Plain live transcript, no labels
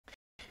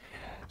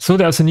So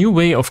there's a new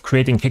way of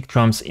creating kick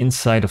drums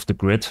inside of the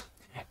grid,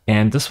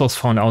 and this was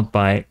found out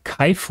by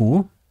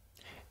Kaifu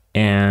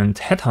and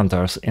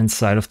headhunters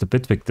inside of the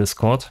Bitwig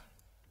Discord.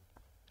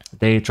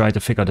 They tried to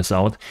figure this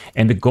out,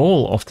 and the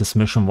goal of this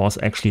mission was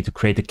actually to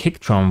create a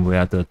kick drum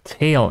where the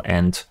tail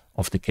end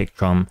of the kick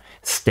drum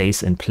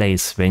stays in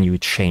place when you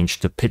change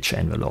the pitch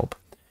envelope.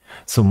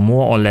 So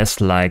more or less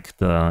like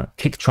the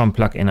kick drum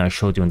plugin I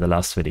showed you in the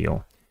last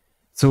video.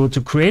 So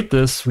to create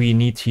this, we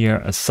need here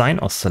a sine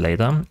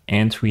oscillator,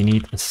 and we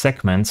need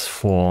segments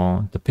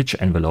for the pitch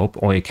envelope,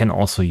 or you can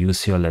also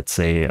use here, let's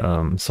say,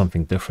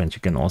 something different.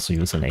 You can also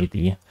use an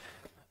AD.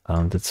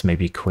 That's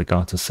maybe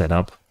quicker to set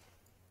up.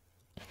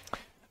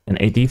 An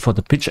AD for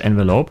the pitch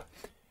envelope,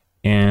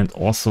 and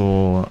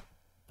also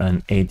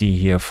an AD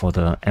here for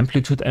the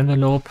amplitude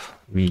envelope.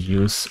 We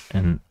use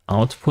an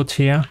output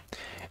here,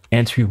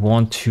 and we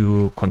want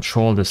to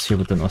control this here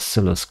with an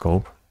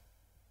oscilloscope.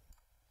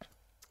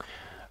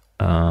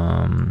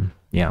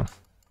 Yeah,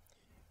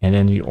 and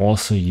then we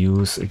also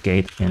use a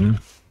gate in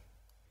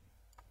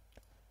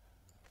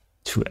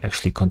to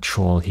actually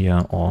control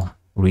here or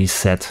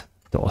reset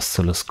the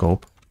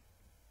oscilloscope.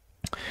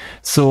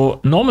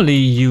 So normally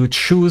you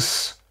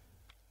choose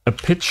a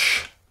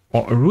pitch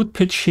or a root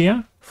pitch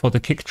here for the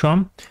kick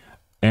drum,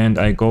 and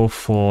I go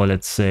for,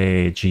 let's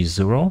say,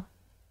 G0,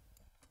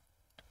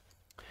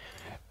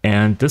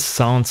 and this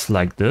sounds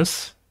like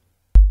this.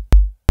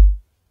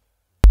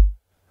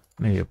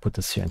 Maybe I'll put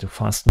this here into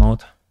fast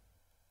mode.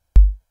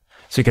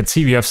 So you can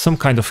see we have some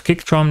kind of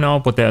kick drum now,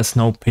 but there's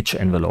no pitch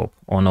envelope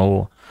or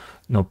no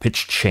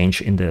pitch change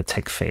in the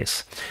attack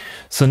phase.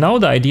 So now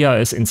the idea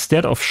is,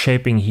 instead of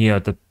shaping here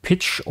the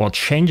pitch or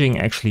changing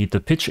actually the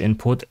pitch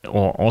input,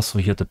 or also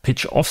here the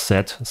pitch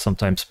offset,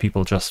 sometimes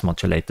people just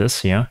modulate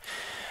this here,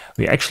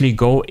 we actually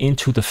go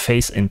into the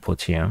phase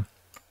input here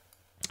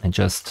and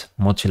just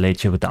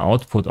modulate here with the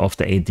output of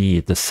the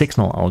AD, the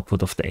signal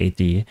output of the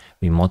AD.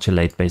 We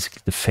modulate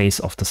basically the phase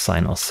of the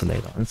sine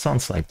oscillator. It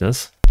sounds like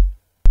this.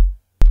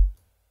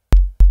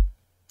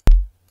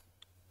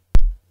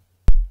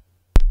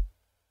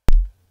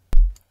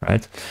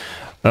 Right?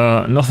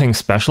 Nothing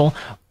special,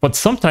 but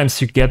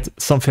sometimes you get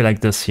something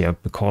like this here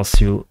because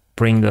you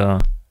bring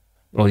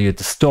you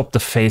disturb the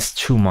phase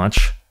too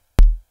much.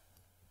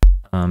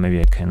 Maybe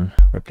I can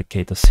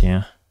replicate this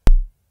here.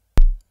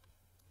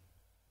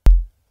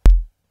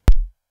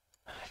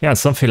 Yeah,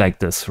 something like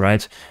this,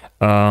 right?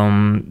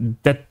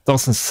 That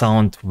doesn't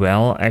sound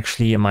well,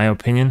 actually, in my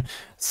opinion.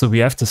 So we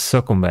have to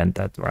circumvent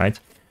that, right?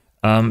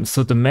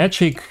 So the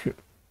magic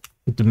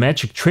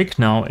trick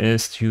now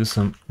is to use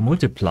a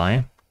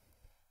multiply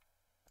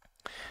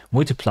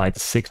the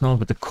signal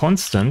with a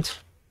constant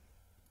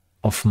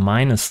of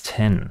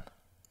 -10.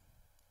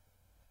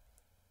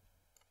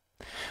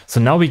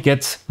 So now we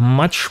get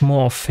much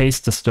more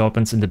phase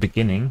disturbance in the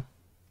beginning.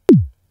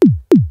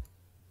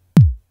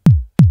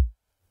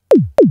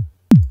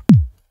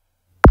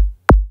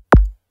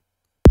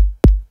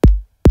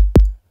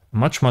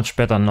 Much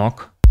better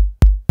knock.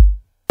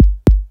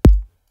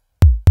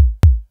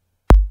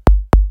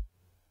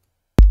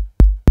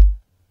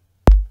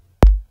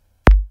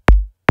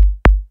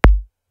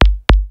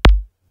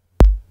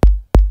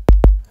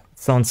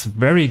 Sounds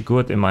very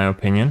good in my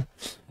opinion.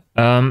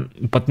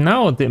 But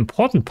now the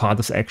important part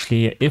is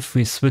actually, if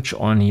we switch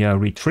on here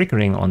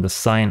retriggering on the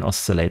sine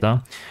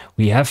oscillator,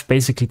 we have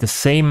basically the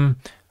same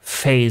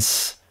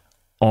phase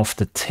of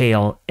the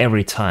tail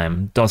every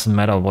time. Doesn't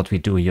matter what we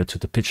do here to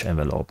the pitch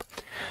envelope.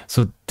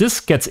 So this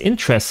gets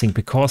interesting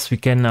because we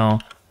can now,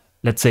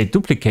 let's say,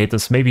 duplicate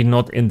this, maybe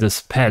not in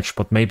this patch,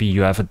 but maybe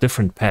you have a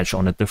different patch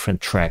on a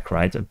different track,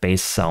 right? A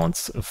bass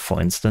sounds,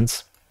 for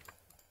instance.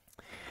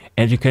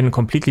 And you can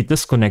completely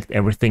disconnect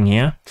everything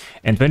here.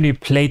 And when we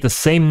play the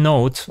same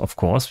note, of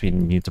course, we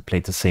need to play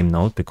the same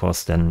note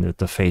because then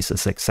the phase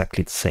is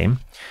exactly the same.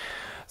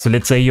 So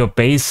let's say your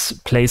bass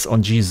plays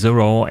on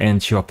G0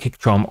 and your kick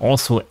drum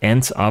also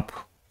ends up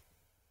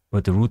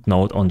with the root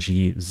note on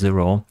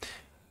G0.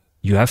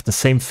 You have the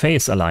same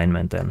phase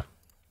alignment then.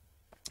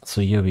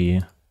 So here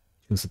we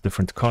use a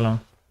different color.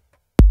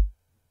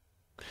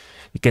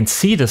 You can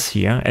see this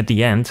here at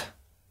the end.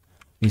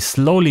 We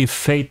slowly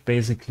fade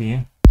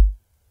basically.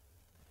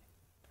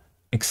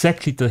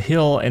 Exactly the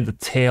hill and the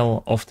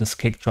tail of this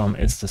kick drum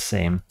is the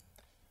same.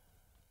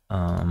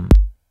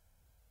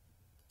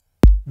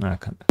 I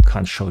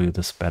can't show you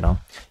this better.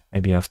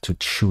 Maybe I have to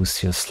choose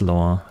here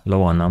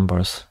lower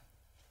numbers.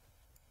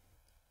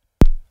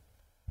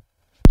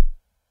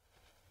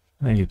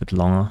 Maybe a bit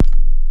longer.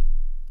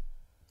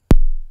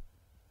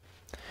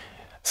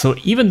 So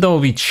even though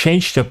we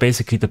changed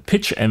basically the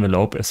pitch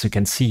envelope, as you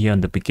can see here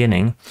in the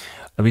beginning,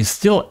 we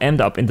still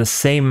end up in the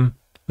same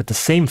with the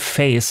same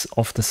phase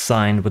of the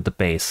sine with the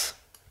bass.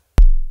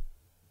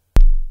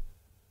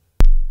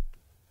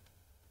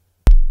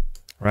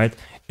 Right?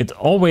 It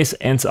always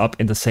ends up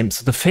in the same.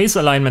 So the phase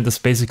alignment is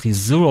basically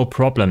zero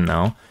problem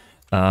now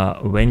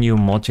when you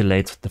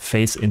modulate the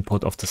phase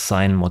input of the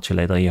sine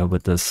modulator here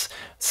with this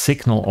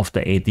signal of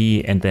the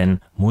AD and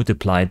then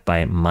multiply it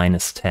by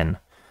 -10.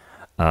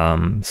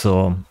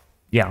 So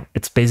yeah,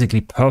 it's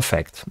basically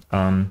perfect.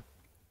 So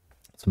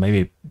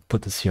maybe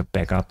put this here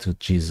back up to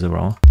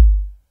G0.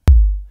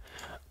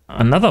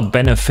 Another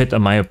benefit,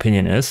 in my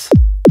opinion, is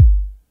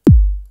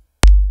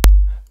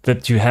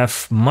that you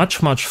have much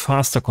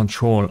faster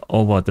control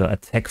over the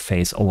attack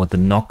phase, over the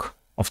knock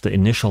of the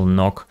initial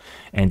knock,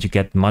 and you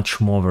get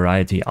much more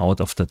variety out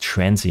of the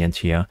transient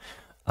here,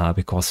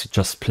 because you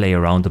just play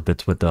around a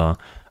bit with the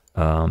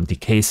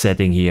decay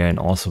setting here and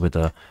also with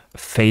the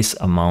phase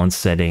amount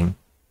setting.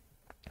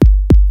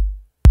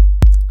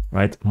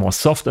 Right, more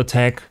soft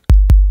attack.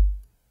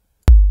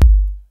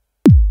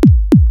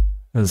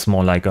 This is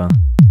more like a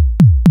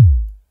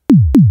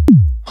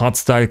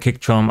hardstyle kick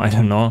drum, I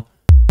don't know.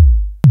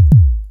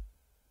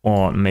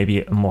 Or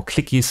maybe a more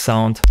clicky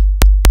sound,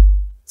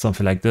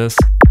 something like this.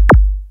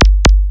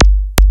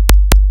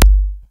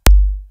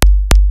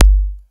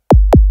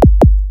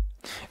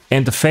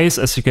 And the phase,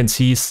 as you can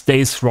see,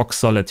 stays rock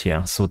solid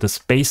here. So this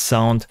bass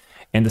sound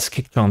and this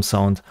kick drum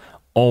sound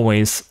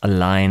always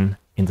align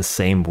in the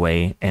same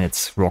way, and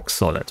it's rock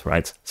solid,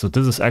 right? So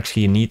this is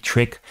actually a neat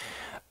trick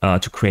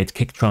to create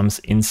kick drums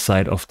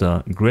inside of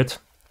the grid.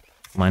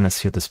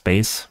 Minus here this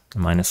bass,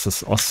 minus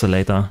this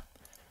oscillator,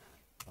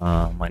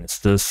 minus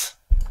this.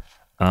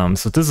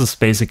 So this is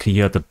basically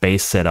here the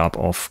base setup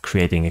of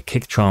creating a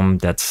kick drum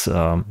that's,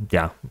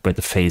 yeah, where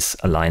the phase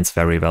aligns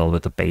very well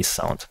with the bass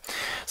sound.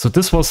 So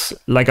this was,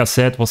 like I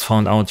said, was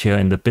found out here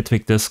in the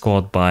Bitwig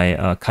Discord by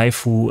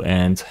Kaifu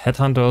and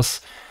Headhunters.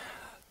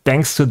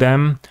 Thanks to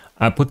them,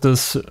 I put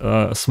this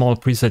small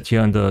preset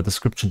here in the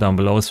description down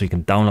below so you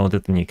can download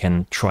it and you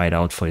can try it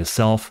out for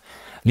yourself.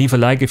 Leave a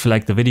like if you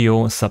like the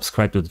video,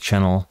 subscribe to the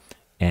channel,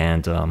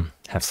 and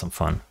have some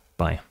fun.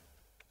 Bye.